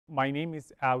My name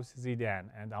is Awss Zidan,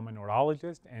 and I'm a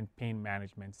neurologist and pain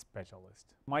management specialist.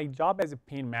 My job as a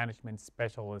pain management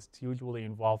specialist usually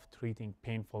involves treating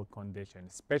painful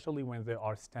conditions, especially when they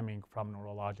are stemming from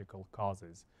neurological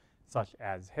causes, such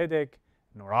as headache,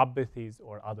 neuropathies,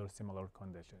 or other similar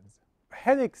conditions.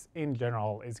 Headaches in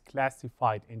general is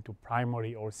classified into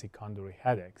primary or secondary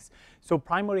headaches. So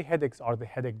primary headaches are the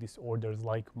headache disorders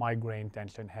like migraine,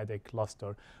 tension headache,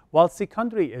 cluster, while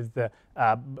secondary is the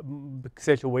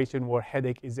situation where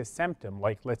headache is a symptom,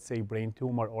 like let's say brain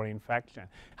tumor or infection.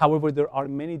 However, there are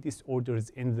many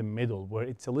disorders in the middle where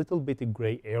it's a little bit a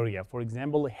gray area. For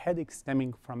example, a headache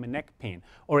stemming from a neck pain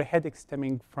or a headache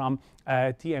stemming from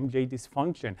TMJ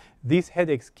dysfunction. These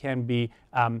headaches can be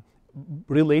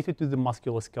related to the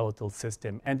musculoskeletal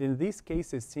system. And in these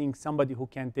cases, seeing somebody who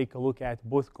can take a look at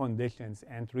both conditions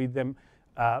and treat them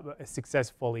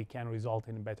successfully can result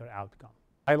in a better outcome.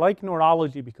 I like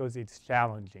neurology because it's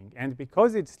challenging. And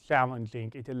because it's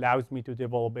challenging, it allows me to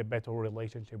develop a better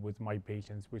relationship with my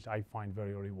patients, which I find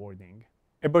very rewarding.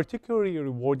 A particularly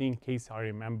rewarding case I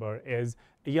remember is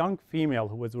a young female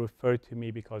who was referred to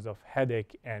me because of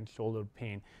headache and shoulder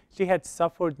pain. She had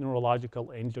suffered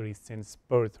neurological injuries since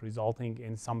birth, resulting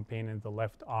in some pain in the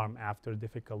left arm after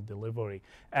difficult delivery.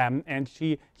 And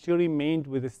she remained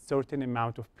with a certain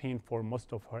amount of pain for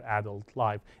most of her adult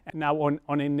life. And now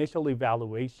on initial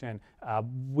evaluation,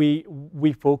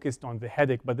 we focused on the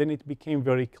headache, but then it became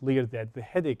very clear that the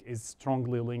headache is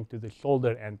strongly linked to the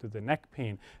shoulder and to the neck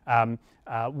pain.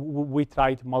 We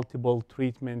tried multiple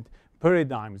treatment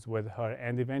paradigms with her,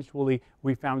 and eventually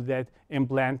we found that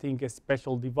implanting a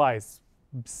special device,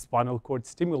 spinal cord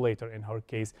stimulator in her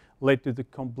case, led to the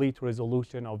complete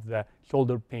resolution of the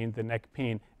shoulder pain, the neck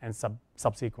pain, and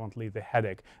subsequently the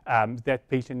headache. That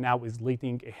patient now is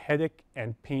leading a headache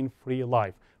and pain-free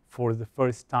life for the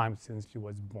first time since she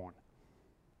was born.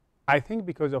 I think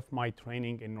because of my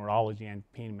training in neurology and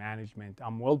pain management,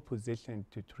 I'm well positioned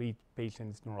to treat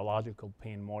patients' neurological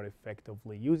pain more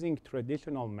effectively using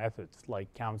traditional methods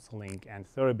like counseling and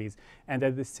therapies, and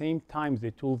at the same time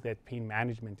the tools that pain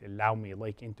management allow me,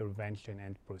 like intervention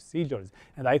and procedures.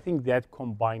 And I think that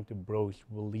combined approach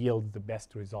will yield the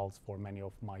best results for many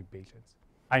of my patients.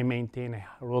 I maintain a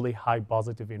really high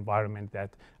positive environment that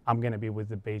I'm going to be with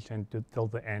the patient till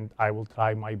the end. I will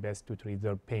try my best to treat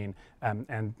their pain,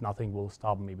 and nothing will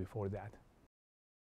stop me before that.